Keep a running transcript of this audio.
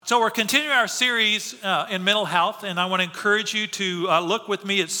So we're continuing our series in mental health, and I want to encourage you to look with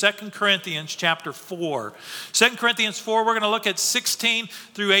me at 2 Corinthians chapter 4. 2 Corinthians 4, we're going to look at 16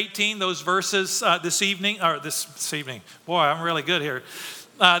 through 18, those verses this evening. Boy, I'm really good here.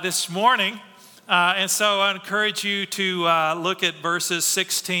 This morning. And so I encourage you to look at verses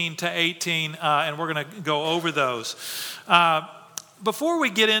 16 to 18, and we're going to go over those. Before we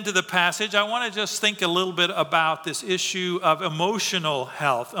get into the passage, I want to just think a little bit about this issue of emotional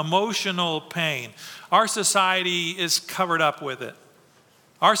health, emotional pain. Our society is covered up with it.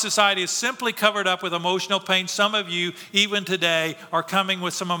 Our society is simply covered up with emotional pain. Some of you, even today, are coming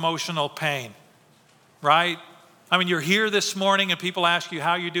with some emotional pain, right? I mean, you're here this morning and people ask you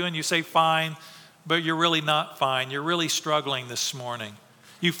how you're doing. You say, fine, but you're really not fine. You're really struggling this morning.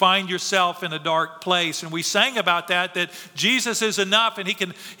 You find yourself in a dark place. And we sang about that Jesus is enough and he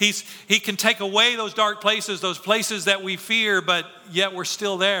can take away those dark places, those places that we fear, but yet we're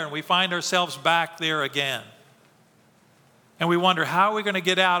still there and we find ourselves back there again. And we wonder, how are we going to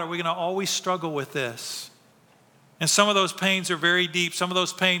get out? Are we going to always struggle with this? And some of those pains are very deep. Some of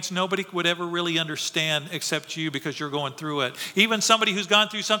those pains nobody would ever really understand except you because you're going through it. Even somebody who's gone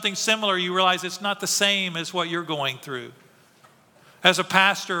through something similar, you realize it's not the same as what you're going through. As a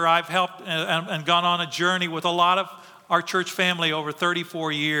pastor, I've helped and gone on a journey with a lot of our church family over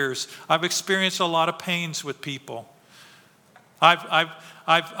 34 years. I've experienced a lot of pains with people.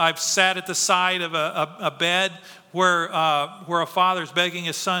 I've sat at the side of a bed where a father's begging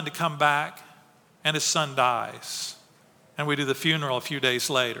his son to come back, and his son dies. And we do the funeral a few days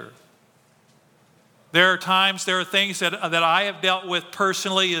later. There are things that I have dealt with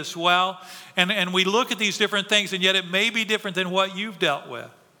personally as well. And we look at these different things, and yet it may be different than what you've dealt with.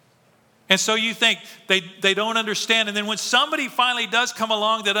 And so you think they don't understand. And then when somebody finally does come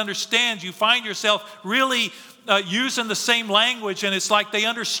along that understands, you find yourself really using the same language, and it's like they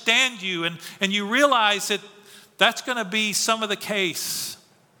understand you. And you realize that that's going to be some of the case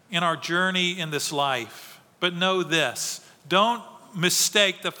in our journey in this life. But know this, don't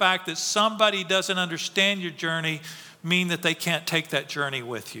mistake the fact that somebody doesn't understand your journey mean that they can't take that journey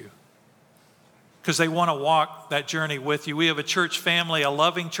with you. Because they want to walk that journey with you. We have a church family, a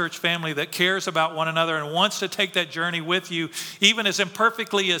loving church family that cares about one another and wants to take that journey with you, even as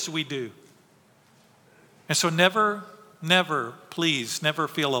imperfectly as we do. And so never, please, never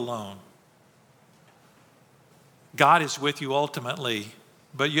feel alone. God is with you ultimately,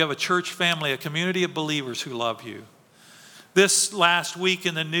 but you have a church family, a community of believers who love you. This last week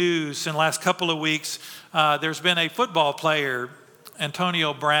in the news, in the last couple of weeks, there's been a football player,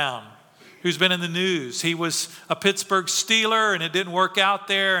 Antonio Brown, who's been in the news. He was a Pittsburgh Steeler, and it didn't work out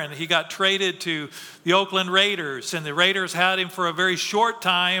there, and he got traded to the Oakland Raiders, and the Raiders had him for a very short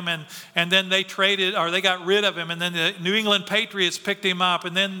time, and then they got rid of him, and then the New England Patriots picked him up,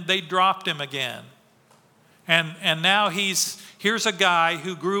 and then they dropped him again. And now here's a guy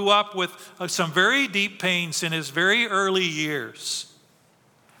who grew up with some very deep pains in his very early years.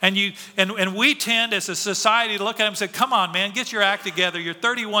 And we tend as a society to look at him and say, come on, man, get your act together. You're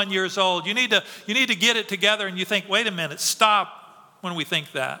 31 years old. You need to get it together. And you think, wait a minute, stop when we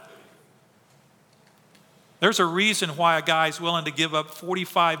think that. There's a reason why a guy's willing to give up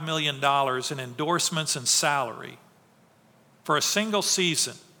 $45 million in endorsements and salary for a single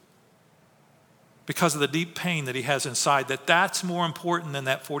season. Because of the deep pain that he has inside, that's more important than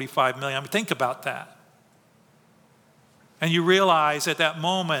that $45 million. I mean, think about that. And you realize at that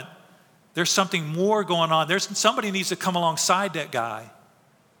moment, there's something more going on. Somebody needs to come alongside that guy.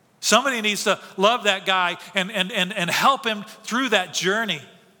 Somebody needs to love that guy and help him through that journey.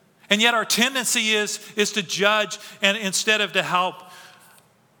 And yet our tendency is to judge and instead of to help.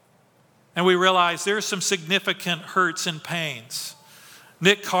 And we realize there's some significant hurts and pains.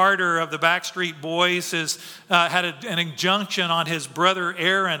 Nick Carter of the Backstreet Boys had an injunction on his brother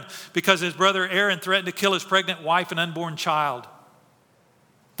Aaron because his brother Aaron threatened to kill his pregnant wife and unborn child.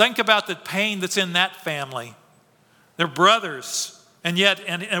 Think about the pain that's in that family. They're brothers, and yet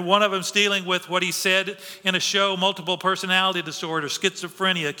one of them's dealing with what he said in a show, multiple personality disorder,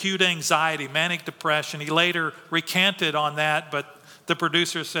 schizophrenia, acute anxiety, manic depression. He later recanted on that, but the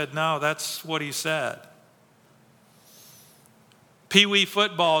producer said, no, that's what he said. Pee-wee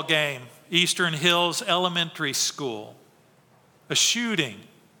football game, Eastern Hills Elementary School. A shooting.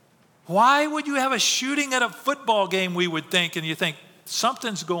 Why would you have a shooting at a football game, we would think? And you think,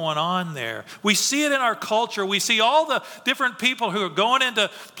 something's going on there. We see it in our culture. We see all the different people who are going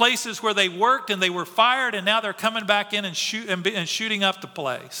into places where they worked and they were fired, and now they're coming back in and shooting up the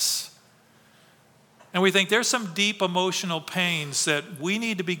place. And we think there's some deep emotional pains that we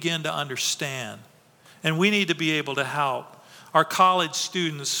need to begin to understand. And we need to be able to help. Our college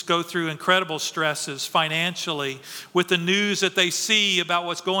students go through incredible stresses financially with the news that they see about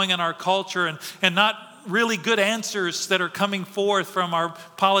what's going on in our culture and not really good answers that are coming forth from our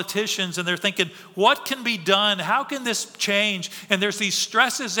politicians. And they're thinking, what can be done? How can this change? And there's these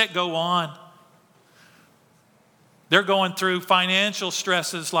stresses that go on. They're going through financial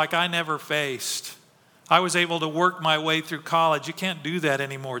stresses like I never faced. I was able to work my way through college. You can't do that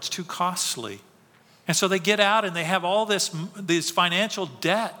anymore. It's too costly. And so they get out and they have all this financial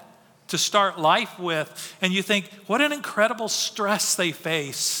debt to start life with. And you think, what an incredible stress they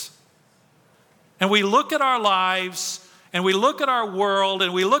face. And we look at our lives and we look at our world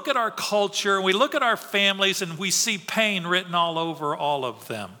and we look at our culture and we look at our families and we see pain written all over all of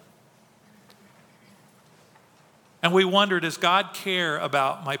them. And we wonder, does God care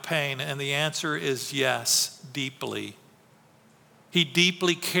about my pain? And the answer is yes, deeply. He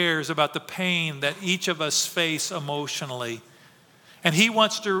deeply cares about the pain that each of us face emotionally. And He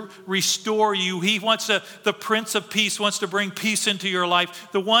wants to restore you. The Prince of Peace wants to bring peace into your life.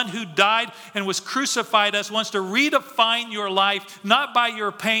 The one who died and was crucified us wants to redefine your life, not by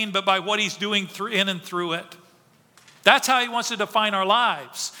your pain, but by what He's doing in and through it. That's how He wants to define our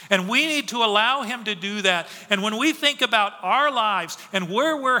lives. And we need to allow Him to do that. And when we think about our lives and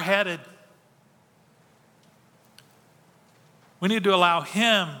where we're headed, we need to allow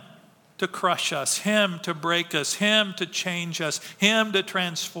Him to crush us, Him to break us, Him to change us, Him to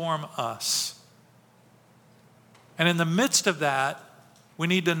transform us. And in the midst of that, we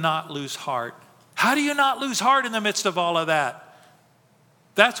need to not lose heart. How do you not lose heart in the midst of all of that?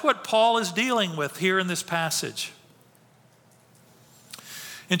 That's what Paul is dealing with here in this passage.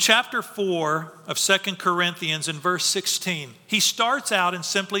 In chapter 4 of 2 Corinthians, in verse 16, he starts out and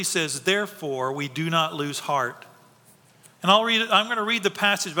simply says, therefore, we do not lose heart. And I'm going to read the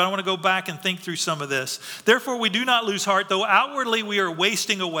passage, but I want to go back and think through some of this. Therefore, we do not lose heart, though outwardly we are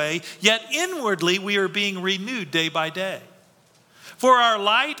wasting away, yet inwardly we are being renewed day by day. For our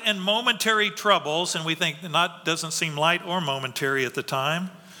light and momentary troubles, and we think that doesn't seem light or momentary at the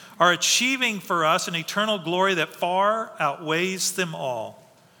time, are achieving for us an eternal glory that far outweighs them all.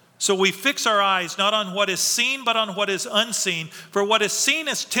 So we fix our eyes not on what is seen, but on what is unseen. For what is seen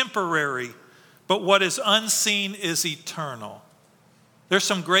is temporary, but what is unseen is eternal. There's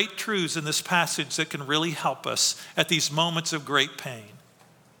some great truths in this passage that can really help us at these moments of great pain.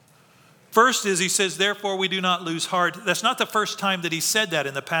 First is he says, therefore we do not lose heart. That's not the first time that he said that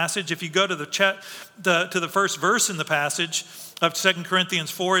in the passage. If you go to the first verse in the passage of 2 Corinthians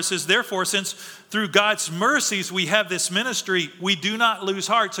 4, it says, therefore, since through God's mercies we have this ministry, we do not lose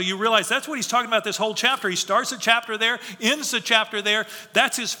heart. So you realize that's what he's talking about this whole chapter. He starts the chapter there, ends the chapter there.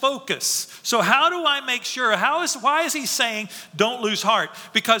 That's his focus. So how do I make sure? Why is he saying don't lose heart?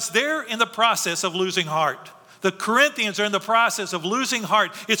 Because they're in the process of losing heart. The Corinthians are in the process of losing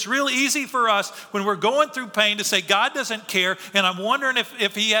heart. It's real easy for us when we're going through pain to say God doesn't care, and I'm wondering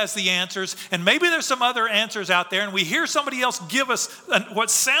if He has the answers, and maybe there's some other answers out there, and we hear somebody else give us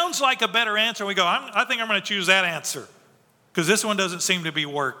what sounds like a better answer, and we go, I think I'm going to choose that answer because this one doesn't seem to be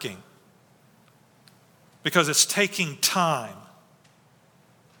working because it's taking time.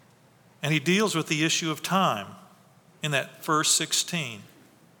 And he deals with the issue of time in that verse 16.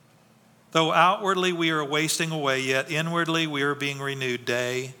 Though outwardly we are wasting away, yet inwardly we are being renewed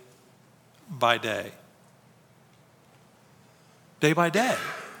day by day. Day by day.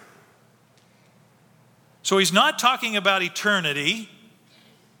 So he's not talking about eternity.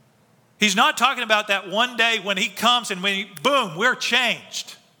 He's not talking about that one day when he comes and boom, we're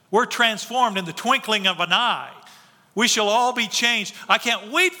changed. We're transformed in the twinkling of an eye. We shall all be changed. I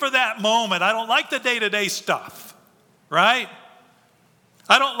can't wait for that moment. I don't like the day-to-day stuff, right?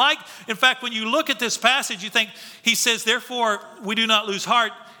 I don't like, in fact, when you look at this passage, you think, he says, therefore, we do not lose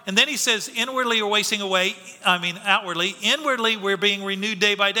heart. And then he says, outwardly, inwardly, we're being renewed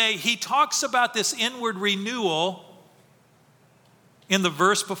day by day. He talks about this inward renewal in the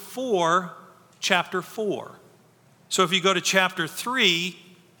verse before chapter 4. So if you go to chapter 3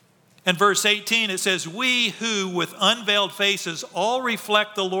 and verse 18, it says, we who with unveiled faces all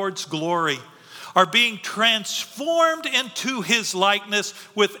reflect the Lord's glory are being transformed into His likeness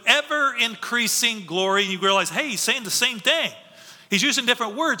with ever-increasing glory. And you realize, hey, he's saying the same thing. He's using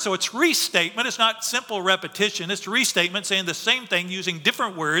different words, so it's restatement. It's not simple repetition. It's restatement, saying the same thing, using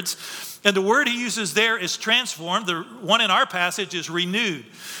different words. And the word he uses there is transformed. The one in our passage is renewed.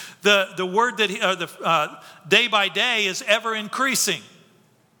 The word that day by day is ever-increasing.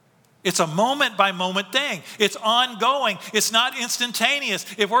 It's a moment-by-moment thing. It's ongoing. It's not instantaneous.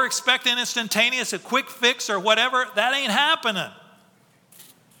 If we're expecting instantaneous, a quick fix or whatever, that ain't happening.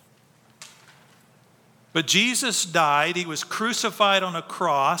 But Jesus died. He was crucified on a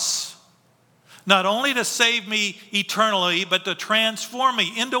cross, not only to save me eternally, but to transform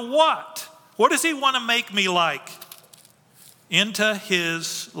me into what? What does he want to make me like? Into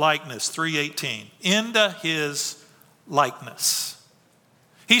his likeness, 3:18. Into his likeness.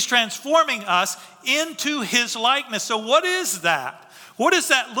 He's transforming us into his likeness. So what is that? What does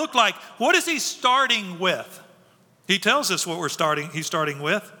that look like? What is he starting with? He tells us what he's starting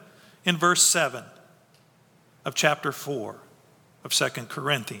with in verse 7 of chapter 4 of 2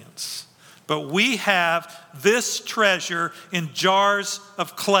 Corinthians. But we have this treasure in jars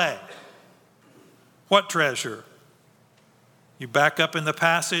of clay. What treasure? You back up in the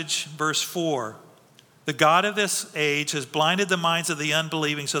passage, verse 4. The God of this age has blinded the minds of the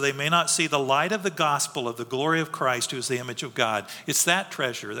unbelieving so they may not see the light of the gospel of the glory of Christ, who is the image of God. It's that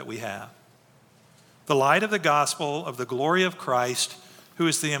treasure that we have. The light of the gospel of the glory of Christ, who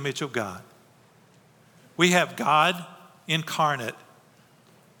is the image of God. We have God incarnate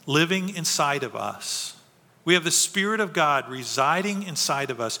living inside of us. We have the Spirit of God residing inside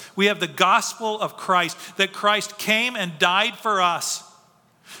of us. We have the gospel of Christ, that Christ came and died for us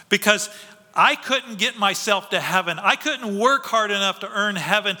because I couldn't get myself to heaven. I couldn't work hard enough to earn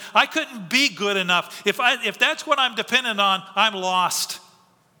heaven. I couldn't be good enough. If that's what I'm dependent on, I'm lost.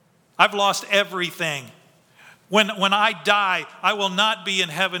 I've lost everything. When I die, I will not be in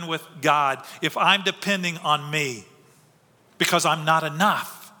heaven with God if I'm depending on me, because I'm not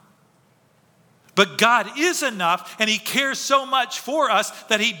enough. But God is enough, and he cares so much for us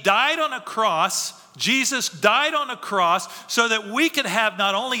that he died on a cross. Jesus died on a cross so that we could have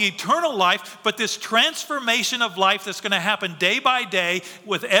not only eternal life, but this transformation of life that's going to happen day by day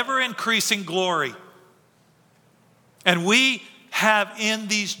with ever-increasing glory. And we have in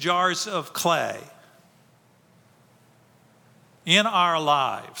these jars of clay, in our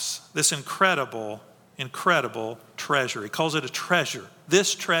lives, this incredible, incredible treasure. He calls it a treasure.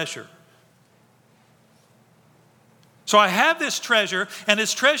 This treasure. So I have this treasure, and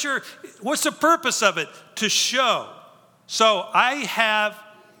this treasure, what's the purpose of it? To show. So I have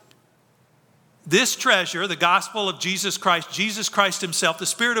this treasure, the gospel of Jesus Christ himself, the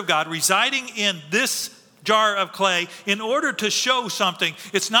Spirit of God, residing in this jar of clay in order to show something.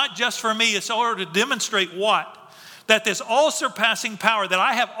 It's not just for me, it's in order to demonstrate what? That this all-surpassing power, that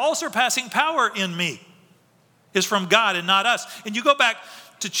I have all-surpassing power in me, is from God and not us. And you go back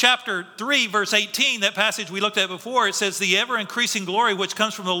to chapter 3, verse 18, that passage we looked at before, it says, the ever-increasing glory which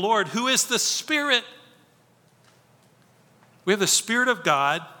comes from the Lord, who is the Spirit. We have the Spirit of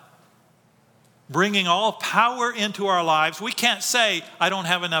God bringing all power into our lives. We can't say, I don't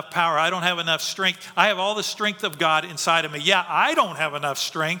have enough power, I don't have enough strength. I have all the strength of God inside of me. Yeah, I don't have enough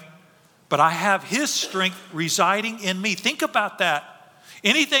strength, but I have his strength residing in me. Think about that.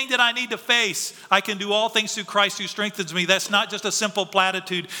 Anything that I need to face, I can do all things through Christ who strengthens me. That's not just a simple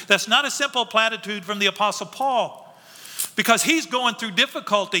platitude. That's not a simple platitude from the Apostle Paul, because he's going through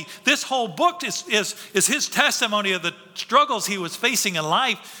difficulty. This whole book is his testimony of the struggles he was facing in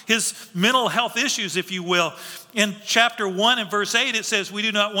life, his mental health issues, if you will. In chapter 1 and verse 8, it says, we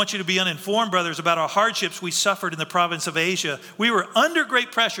do not want you to be uninformed, brothers, about our hardships we suffered in the province of Asia. We were under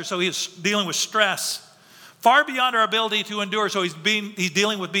great pressure, so he is dealing with stress, far beyond our ability to endure. So he's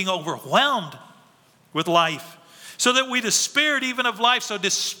dealing with being overwhelmed with life, so that we despaired even of life. So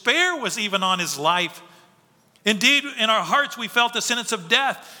despair was even on his life. Indeed, in our hearts, we felt the sentence of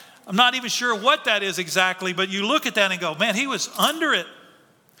death. I'm not even sure what that is exactly, but you look at that and go, man, he was under it.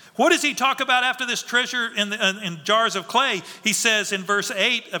 What does he talk about after this treasure in jars of clay? He says in verse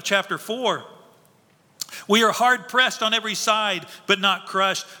 8 of chapter 4, we are hard pressed on every side, but not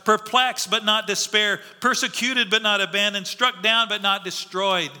crushed, perplexed, but not despair, persecuted, but not abandoned, struck down, but not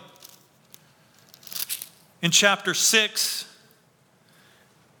destroyed. In chapter 6,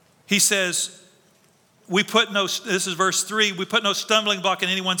 he says, this is verse 3, we put no stumbling block in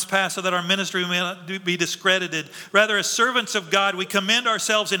anyone's path so that our ministry may not be discredited. Rather, as servants of God, we commend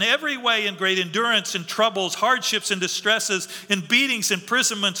ourselves in every way in great endurance, in troubles, hardships, and distresses, in beatings,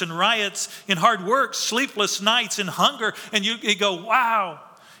 imprisonments, and riots, in hard work, sleepless nights, and hunger. And you go, wow,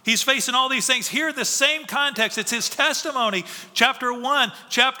 he's facing all these things. Here, the same context. It's his testimony. Chapter 1,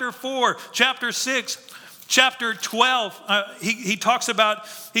 chapter 4, chapter 6. Chapter 12, he talks about,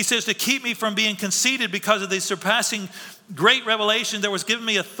 he says, to keep me from being conceited because of the surpassing great revelation, there was given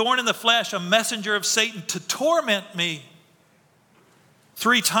me a thorn in the flesh, a messenger of Satan to torment me.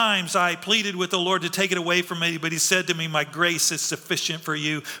 3 times I pleaded with the Lord to take it away from me, but he said to me, my grace is sufficient for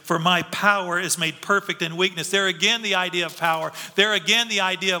you, for my power is made perfect in weakness. There again, the idea of power. There again, the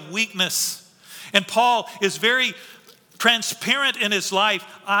idea of weakness. And Paul is very transparent in his life.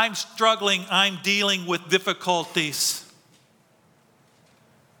 I'm struggling. I'm dealing with difficulties.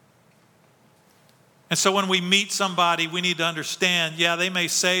 And so when we meet somebody, we need to understand, yeah, they may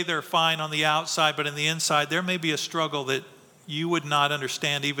say they're fine on the outside, but in the inside, there may be a struggle that you would not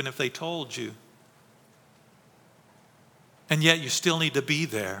understand even if they told you. And yet you still need to be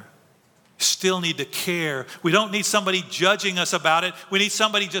there. You still need to care. We don't need somebody judging us about it. We need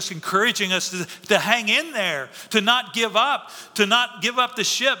somebody just encouraging us to hang in there, to not give up the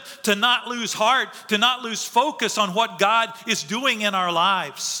ship, to not lose heart, to not lose focus on what God is doing in our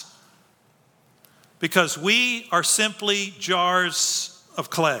lives. Because we are simply jars of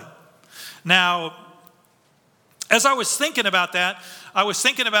clay. Now, as I was thinking about that, I was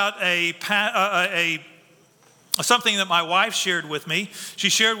thinking about something that my wife shared with me. She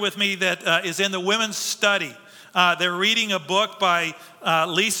shared with me that is in the women's study. They're reading a book by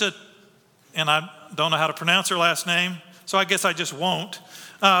Lisa, and I don't know how to pronounce her last name, so I guess I just won't.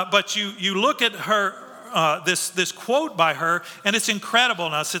 But you look at her, this quote by her, and it's incredible.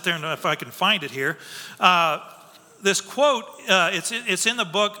 And I'll sit there and if I can find it here. This quote, it's in the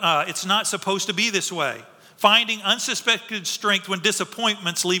book, It's Not Supposed to Be This Way. Finding unsuspected strength when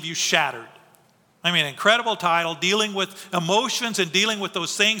disappointments leave you shattered. I mean, incredible title, dealing with emotions and dealing with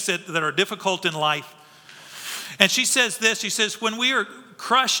those things that are difficult in life. And she says this, she says, when we are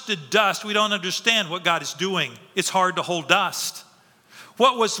crushed to dust, we don't understand what God is doing. It's hard to hold dust.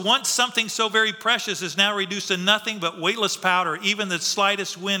 What was once something so very precious is now reduced to nothing but weightless powder. Even the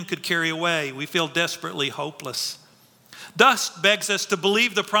slightest wind could carry away. We feel desperately hopeless. Dust begs us to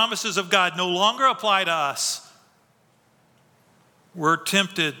believe the promises of God no longer apply to us. We're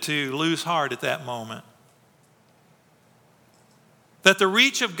tempted to lose heart at that moment. That the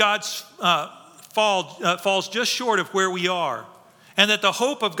reach of God's falls just short of where we are. And that the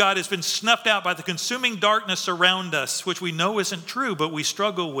hope of God has been snuffed out by the consuming darkness around us, which we know isn't true, but we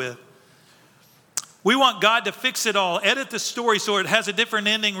struggle with. We want God to fix it all, edit the story so it has a different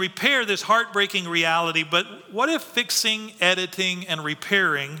ending, repair this heartbreaking reality. But what if fixing, editing, and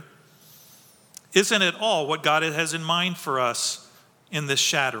repairing isn't at all what God has in mind for us in this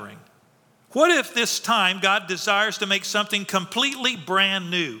shattering? What if this time God desires to make something completely brand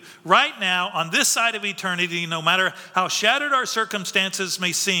new? Right now, on this side of eternity, no matter how shattered our circumstances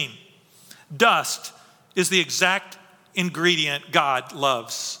may seem, dust is the exact ingredient God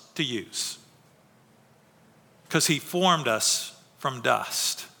loves to use. Because he formed us from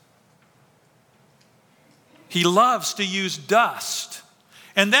dust. He loves to use dust.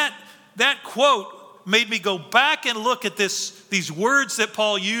 And that quote made me go back and look at these words that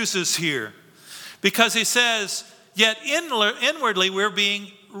Paul uses here. Because he says, yet inwardly we're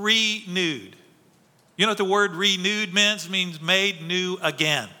being renewed. You know what the word renewed means? It means made new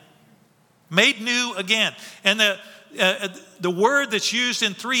again. Made new again. And the word that's used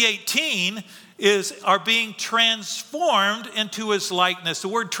in 3:18 are being transformed into his likeness. The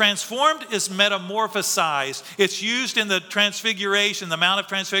word transformed is metamorphosized. It's used in the transfiguration, the Mount of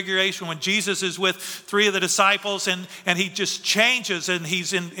Transfiguration, when Jesus is with three of the disciples and he just changes and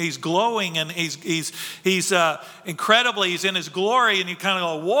he's glowing and he's incredibly, he's in his glory, and you kind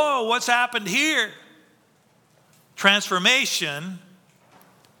of go, whoa, what's happened here? Transformation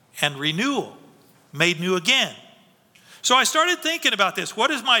and renewal, made new again. So I started thinking about this.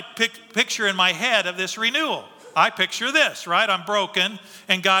 What is my picture in my head of this renewal? I picture this, right? I'm broken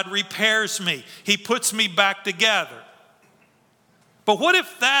and God repairs me. He puts me back together. But what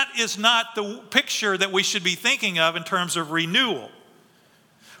if that is not the picture that we should be thinking of in terms of renewal?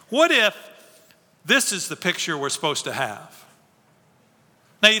 What if this is the picture we're supposed to have?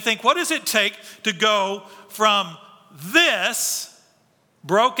 Now you think, what does it take to go from this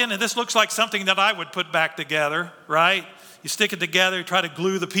broken, and this looks like something that I would put back together, right? You stick it together, you try to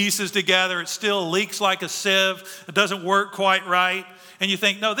glue the pieces together, it still leaks like a sieve, it doesn't work quite right, and you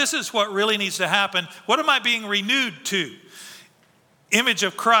think, no, this is what really needs to happen. What am I being renewed to? Image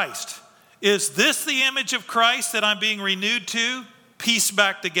of Christ. Is this the image of Christ that I'm being renewed to? Piece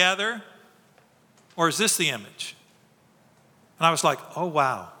back together? Or is this the image? And I was like, oh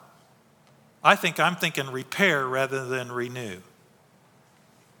wow. I think I'm thinking repair rather than renew.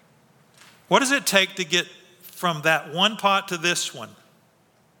 What does it take to get from that one pot to this one?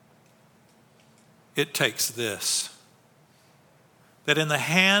 It takes this. That in the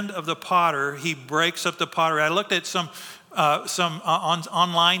hand of the potter, he breaks up the pottery. I looked at some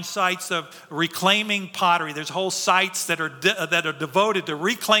online sites of reclaiming pottery. There's whole sites that are devoted to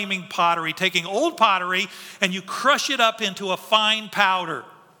reclaiming pottery, taking old pottery and you crush it up into a fine powder.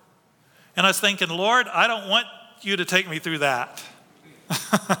 And I was thinking, Lord, I don't want you to take me through that.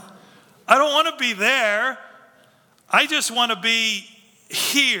 I don't want to be there. I just want to be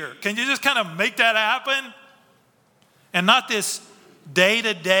here. Can you just kind of make that happen? And not this day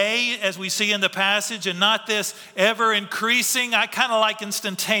to day as we see in the passage, and not this ever increasing. I kind of like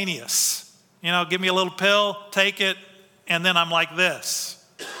instantaneous. Give me a little pill, take it, and then I'm like this.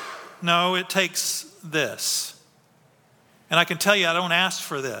 No, it takes this. And I can tell you, I don't ask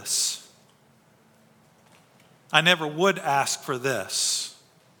for this. I never would ask for this,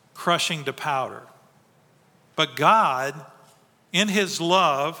 crushing to powder. But God, in his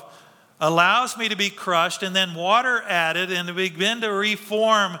love, allows me to be crushed and then water added and to begin to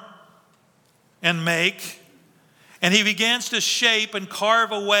reform and make. And he begins to shape and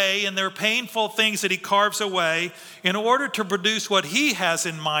carve away, and there are painful things that he carves away in order to produce what he has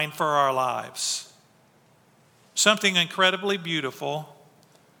in mind for our lives. Something incredibly beautiful.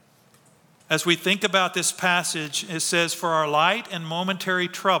 As we think about this passage, it says, for our light and momentary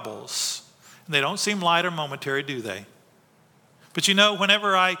troubles. And they don't seem light or momentary, do they? But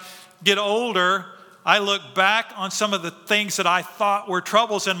whenever I get older, I look back on some of the things that I thought were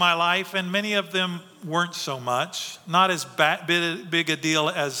troubles in my life, and many of them weren't so much. Not as big a deal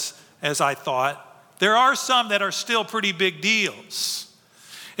as I thought. There are some that are still pretty big deals.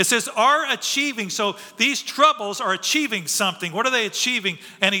 It says, are achieving. So these troubles are achieving something. What are they achieving?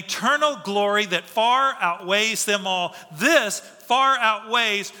 An eternal glory that far outweighs them all. This far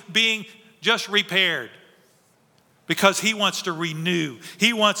outweighs being just repaired. Because he wants to renew.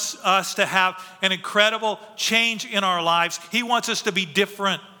 He wants us to have an incredible change in our lives. He wants us to be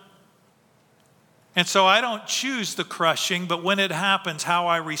different. And so I don't choose the crushing, but when it happens, how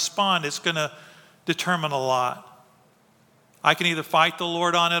I respond is going to determine a lot. I can either fight the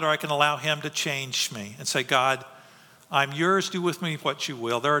Lord on it, or I can allow him to change me and say, God, I'm yours, do with me what you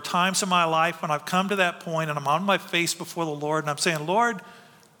will. There are times in my life when I've come to that point and I'm on my face before the Lord and I'm saying, Lord,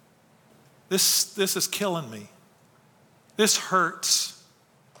 this is killing me. This hurts.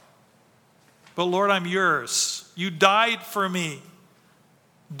 But Lord, I'm yours. You died for me.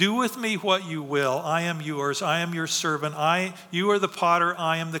 Do with me what you will. I am yours. I am your servant. You are the potter.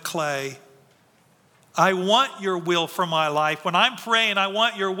 I am the clay. I want your will for my life. When I'm praying, I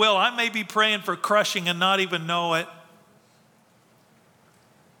want your will. I may be praying for crushing and not even know it.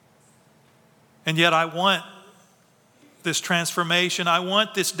 And yet I want this transformation. I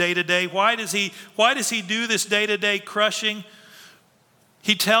want this day-to-day. Why does he do this day-to-day crushing?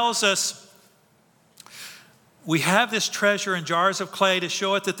 He tells us we have this treasure in jars of clay to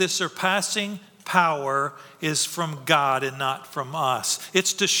show it that this surpassing power is from God and not from us.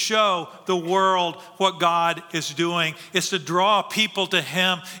 It's to show the world what God is doing. It's to draw people to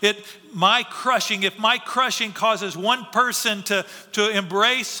him. If my crushing causes one person to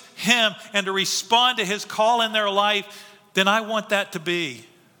embrace him and to respond to his call in their life, then I want that to be.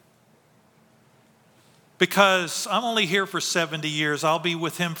 Because I'm only here for 70 years. I'll be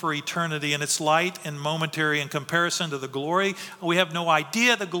with him for eternity, and it's light and momentary in comparison to the glory. We have no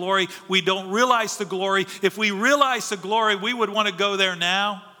idea the glory. We don't realize the glory. If we realize the glory, we would want to go there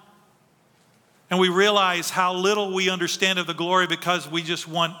now. And we realize how little we understand of the glory because we just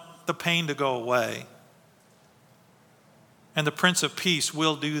want the pain to go away. And the Prince of Peace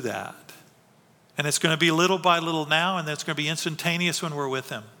will do that. And it's going to be little by little now, and it's going to be instantaneous when we're with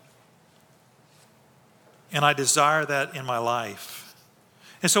him. And I desire that in my life.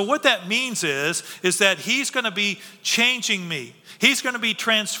 And so what that means is that he's going to be changing me. He's going to be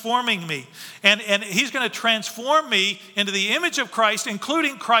transforming me. And he's going to transform me into the image of Christ,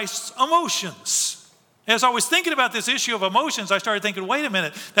 including Christ's emotions. As I was thinking about this issue of emotions, I started thinking, wait a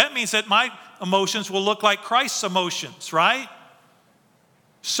minute, that means that my emotions will look like Christ's emotions, right?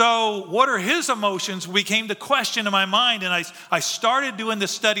 So what are his emotions became the question in my mind, and I started doing this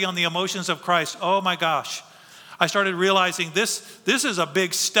study on the emotions of Christ. Oh my gosh. I started realizing this is a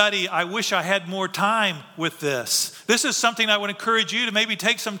big study. I wish I had more time with this. This is something I would encourage you to maybe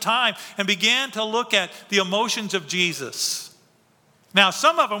take some time and begin to look at the emotions of Jesus. Now,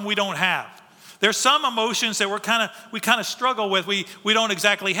 some of them we don't have. There's some emotions that we kind of struggle with. We don't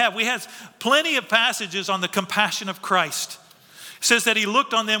exactly have. We have plenty of passages on the compassion of Christ. It says that he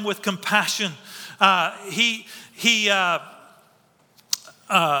looked on them with compassion.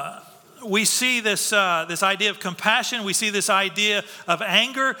 We see this idea of compassion. We see this idea of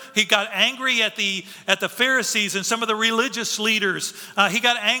anger. He got angry at the Pharisees and some of the religious leaders. He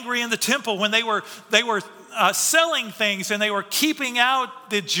got angry in the temple when they were selling things and they were keeping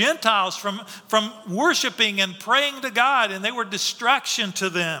out the Gentiles from worshiping and praying to God, and they were distraction to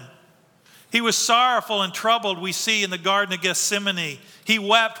them. He was sorrowful and troubled, we see in the Garden of Gethsemane. He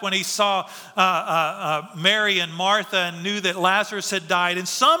wept when he saw Mary and Martha and knew that Lazarus had died. And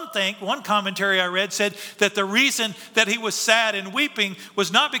some think, one commentary I read said that the reason that he was sad and weeping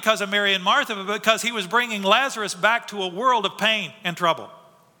was not because of Mary and Martha, but because he was bringing Lazarus back to a world of pain and trouble.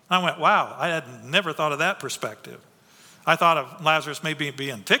 I went, wow, I had never thought of that perspective. I thought of Lazarus maybe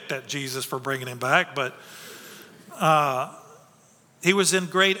being ticked at Jesus for bringing him back, but he was in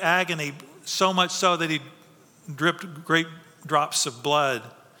great agony, so much so that he dripped great drops of blood.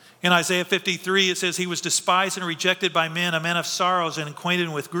 In Isaiah 53, it says he was despised and rejected by men, a man of sorrows and acquainted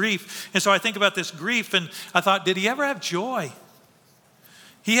with grief. And so I think about this grief, and I thought, did he ever have joy?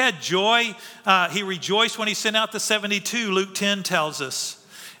 He had joy. He rejoiced when he sent out the 72, Luke 10 tells us.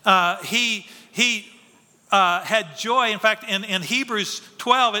 He had joy. In fact, in Hebrews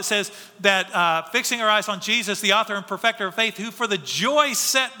 12, it says that fixing our eyes on Jesus, the author and perfecter of faith, who for the joy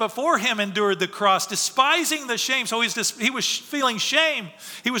set before him endured the cross, despising the shame. So he was feeling shame.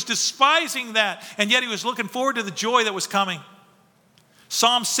 He was despising that, and yet he was looking forward to the joy that was coming.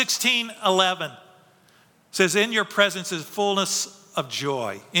 Psalm 16:11 says, in your presence is fullness of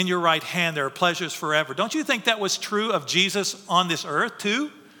joy. In your right hand there are pleasures forever. Don't you think that was true of Jesus on this earth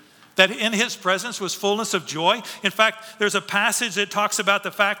too? That in his presence was fullness of joy. In fact, there's a passage that talks about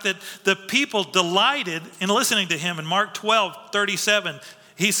the fact that the people delighted in listening to him. In Mark 12:37,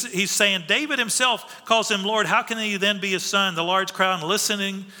 he's saying, David himself calls him Lord. How can he then be his son? The large crowd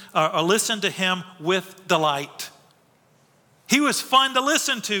listened to him with delight. He was fun to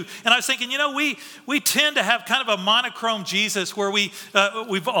listen to. And I was thinking, we tend to have kind of a monochrome Jesus where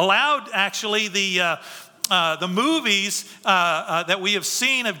we've allowed actually the movies that we have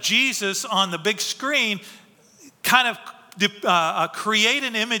seen of Jesus on the big screen kind of create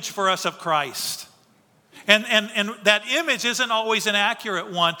an image for us of Christ. And that image isn't always an accurate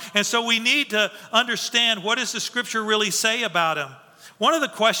one. And so we need to understand, what does the scripture really say about him? One of the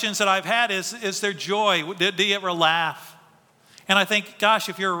questions that I've had is there joy? Did he ever laugh? And I think, gosh,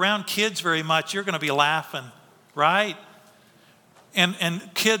 if you're around kids very much, you're going to be laughing, right? And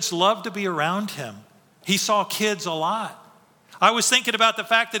kids love to be around him. He saw kids a lot. I was thinking about the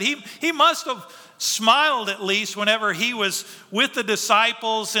fact that he must have smiled at least whenever he was with the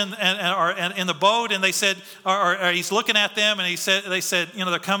disciples and in the boat, and they said, or he's looking at them, and they said,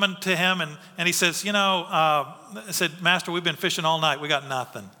 they're coming to him, and he says, I said, Master, we've been fishing all night, we got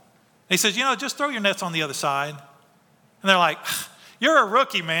nothing. He says, just throw your nets on the other side. And they're like, you're a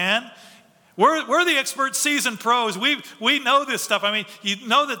rookie, man. We're the expert seasoned pros. We know this stuff. I mean, you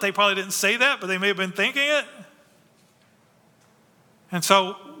know that they probably didn't say that, but they may have been thinking it. And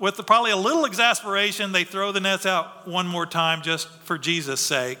so with probably a little exasperation, they throw the nets out one more time just for Jesus'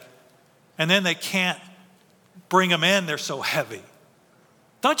 sake. And then they can't bring them in. They're so heavy.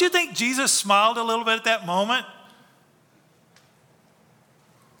 Don't you think Jesus smiled a little bit at that moment?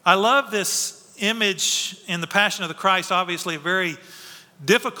 I love this image in The Passion of the Christ, obviously a very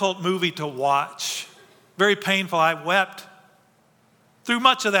difficult movie to watch, very painful. I wept through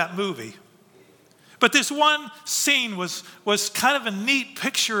much of that movie. But this one scene was kind of a neat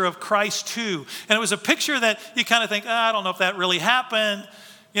picture of Christ too. And it was a picture that you kind of think, I don't know if that really happened.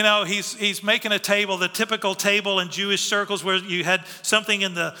 He's making a table, the typical table in Jewish circles where you had something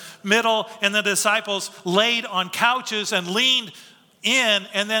in the middle and the disciples laid on couches and leaned in,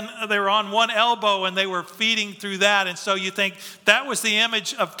 and then they were on one elbow and they were feeding through that. And so you think that was the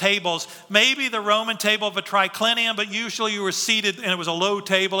image of tables. Maybe the Roman table of a triclinium, but usually you were seated and it was a low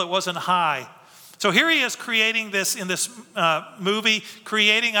table, it wasn't high. So here he is creating this in this movie,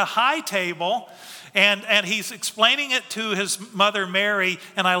 creating a high table, and he's explaining it to his mother Mary.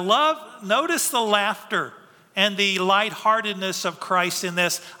 And notice the laughter and the lightheartedness of Christ in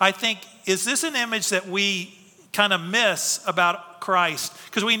this. I think, is this an image that we kind of miss about Christ?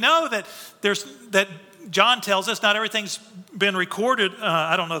 Because we know that John tells us not everything's been recorded.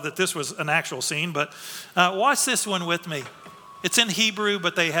 I don't know that this was an actual scene, but watch this one with me. It's in Hebrew,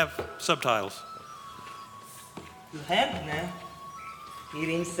 but they have subtitles.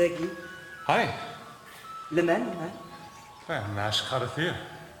 Hi.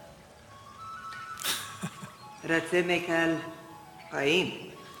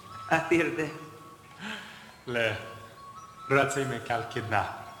 Le ratzei mekal kidna.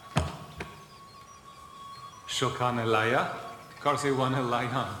 Shokan elaya, karse wan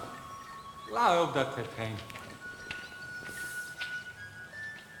elayan. La obda tetain.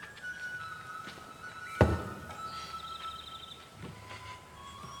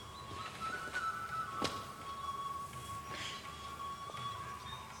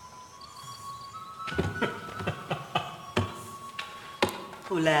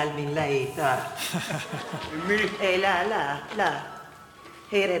 Ulal min laita. La.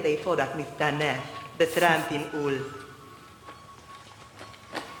 Here dei fodak nittane. Betrantin ul.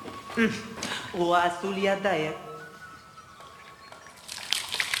 Ua asulia dae.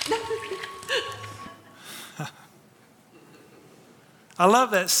 I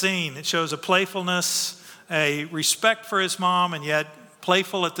love that scene. It shows a playfulness, a respect for his mom, and yet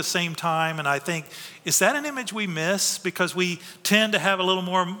playful at the same time. And I think, is that an image we miss? Because we tend to have a little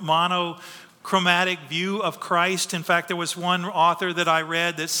more monochromatic view of Christ. In fact, there was one author that I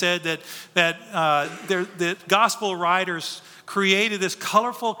read that said that gospel writers created this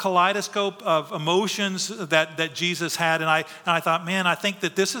colorful kaleidoscope of emotions that Jesus had. And I thought, man, I think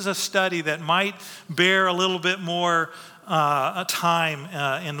that this is a study that might bear a little bit more time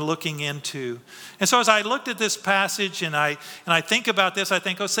in looking into. And so as I looked at this passage and I think about this, I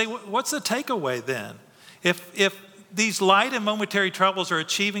think, what's the takeaway then? If these light and momentary troubles are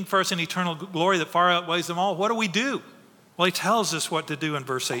achieving for us an eternal glory that far outweighs them all, what do we do? Well, he tells us what to do in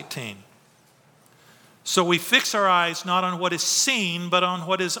verse 18. So we fix our eyes not on what is seen, but on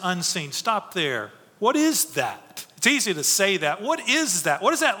what is unseen. Stop there. What is that? It's easy to say that. What is that?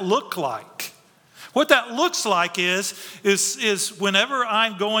 What does that look like? What that looks like is whenever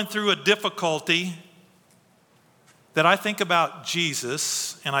I'm going through a difficulty, that I think about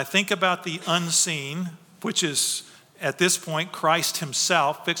Jesus and I think about the unseen, which is at this point Christ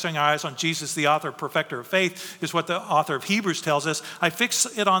himself. Fixing our eyes on Jesus, the author, perfecter of faith, is what the author of Hebrews tells us. I fix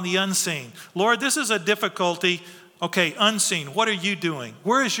it on the unseen. Lord, this is a difficulty. Okay, unseen. What are you doing?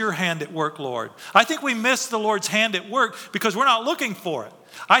 Where is your hand at work, Lord? I think we miss the Lord's hand at work because we're not looking for it.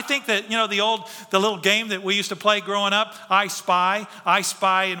 I think that, the little game that we used to play growing up, I spy,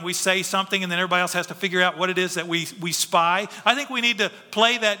 and we say something, and then everybody else has to figure out what it is that we spy. I think we need to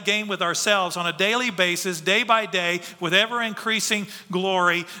play that game with ourselves on a daily basis, day by day, with ever-increasing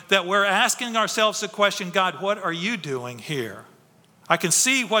glory, that we're asking ourselves the question, God, what are you doing here? I can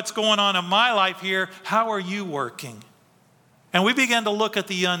see what's going on in my life here. How are you working? And we began to look at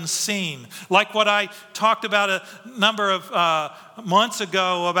the unseen, like what I talked about a number of months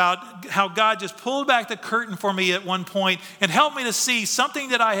ago about how God just pulled back the curtain for me at one point and helped me to see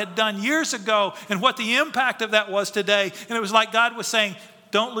something that I had done years ago and what the impact of that was today. And it was like God was saying,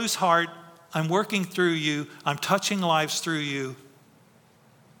 don't lose heart. I'm working through you. I'm touching lives through you.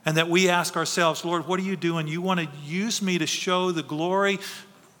 And that we ask ourselves, Lord, what are you doing? You want to use me to show the glory,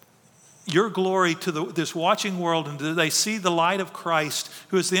 your glory to this watching world, and do they see the light of Christ,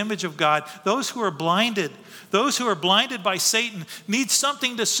 who is the image of God? Those who are blinded by Satan need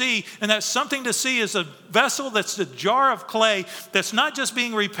something to see, and that something to see is a vessel that's a jar of clay that's not just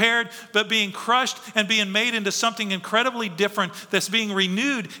being repaired, but being crushed and being made into something incredibly different, that's being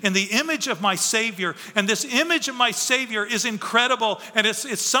renewed in the image of my Savior. And this image of my Savior is incredible, and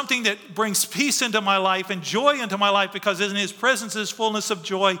it's something that brings peace into my life and joy into my life, because in his presence is fullness of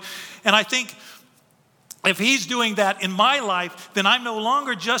joy. And I think if he's doing that in my life, then I'm no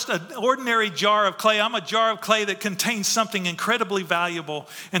longer just an ordinary jar of clay. I'm a jar of clay that contains something incredibly valuable.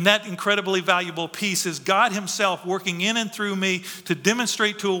 And that incredibly valuable piece is God himself working in and through me to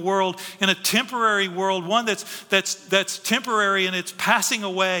demonstrate to a world, in a temporary world, one that's temporary and it's passing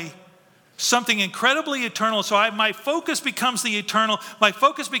away, something incredibly eternal. So my focus becomes the eternal. My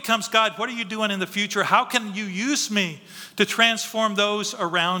focus becomes, God, what are you doing in the future? How can you use me to transform those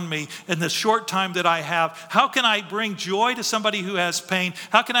around me in the short time that I have? How can I bring joy to somebody who has pain?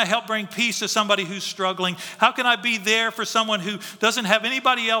 How can I help bring peace to somebody who's struggling? How can I be there for someone who doesn't have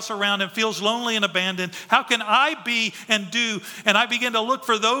anybody else around and feels lonely and abandoned? How can I be and do? And I begin to look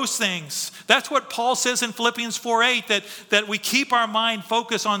for those things. That's what Paul says in Philippians 4:8, that we keep our mind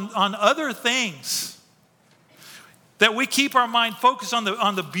focused on other things. That we keep our mind focused on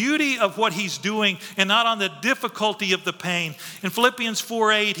the beauty of what he's doing and not on the difficulty of the pain. In Philippians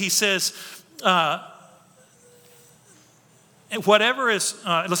 4:8, he says,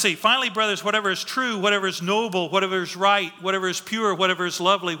 finally, brothers, whatever is true, whatever is noble, whatever is right, whatever is pure, whatever is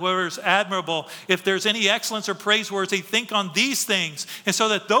lovely, whatever is admirable, if there's any excellence or praiseworthy, think on these things. And so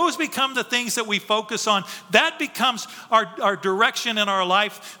that those become the things that we focus on. That becomes our direction in our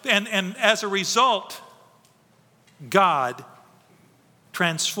life. And as a result, God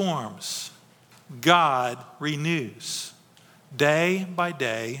transforms. God renews. Day by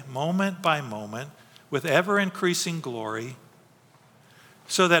day, moment by moment, with ever-increasing glory,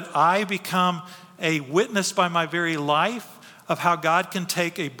 so that I become a witness by my very life of how God can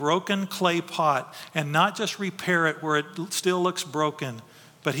take a broken clay pot and not just repair it where it still looks broken,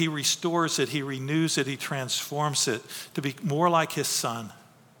 but he restores it, he renews it, he transforms it to be more like his Son.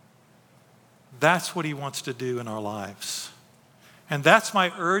 That's what he wants to do in our lives. And that's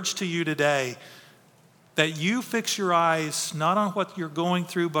my urge to you today, that you fix your eyes not on what you're going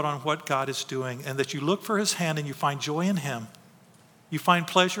through, but on what God is doing, and that you look for his hand and you find joy in him. You find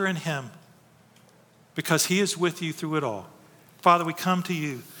pleasure in him because he is with you through it all. Father, we come to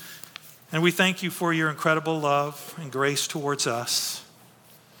you and we thank you for your incredible love and grace towards us.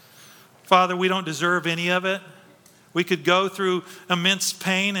 Father, we don't deserve any of it. We could go through immense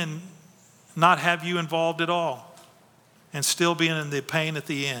pain and not have you involved at all and still be in the pain at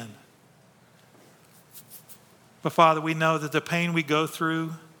the end. But Father, we know that the pain we go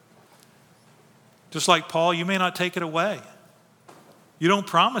through, just like Paul, you may not take it away. You don't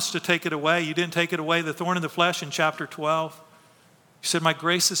promise to take it away. You didn't take it away, the thorn in the flesh in chapter 12. You said, my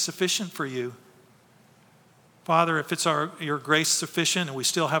grace is sufficient for you. Father, if it's your grace sufficient and we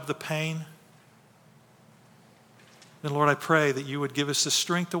still have the pain, then Lord, I pray that you would give us the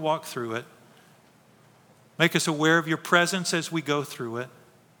strength to walk through it. Make us aware of your presence as we go through it.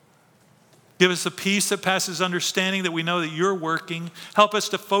 Give us the peace that passes understanding, that we know that you're working. Help us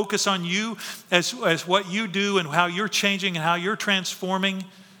to focus on you as what you do and how you're changing and how you're transforming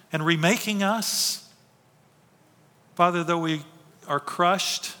and remaking us. Father, though we are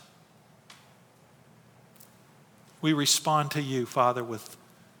crushed, we respond to you, Father, with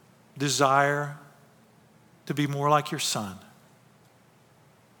desire to be more like your Son.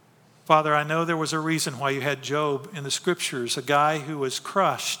 Father, I know there was a reason why you had Job in the scriptures, a guy who was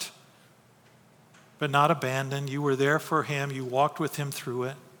crushed, but not abandoned. You were there for him. You walked with him through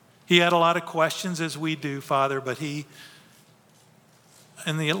it. He had a lot of questions, as we do, Father, but he,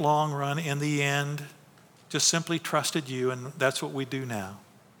 in the long run, in the end, just simply trusted you, and that's what we do now.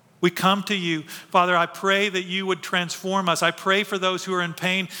 We come to you. Father, I pray that you would transform us. I pray for those who are in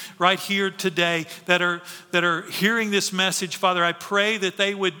pain right here today that are hearing this message. Father, I pray that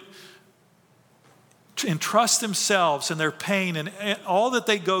they would entrust themselves and their pain and all that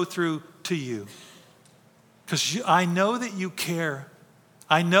they go through to you. Because I know that you care.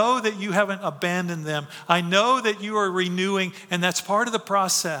 I know that you haven't abandoned them. I know that you are renewing, and that's part of the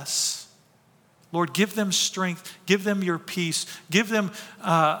process. Lord, give them strength. Give them your peace. Give them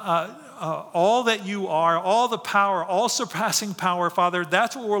all that you are, all the power, all surpassing power, Father.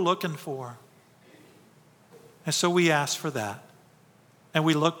 That's what we're looking for. And so we ask for that. And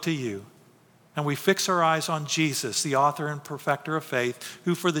we look to you. And we fix our eyes on Jesus, the author and perfecter of faith,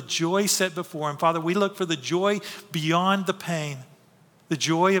 who for the joy set before him, Father, we look for the joy beyond the pain, the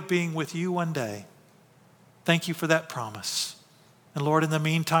joy of being with you one day. Thank you for that promise. And Lord, in the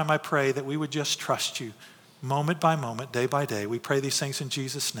meantime, I pray that we would just trust you moment by moment, day by day. We pray these things in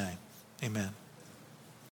Jesus' name. Amen.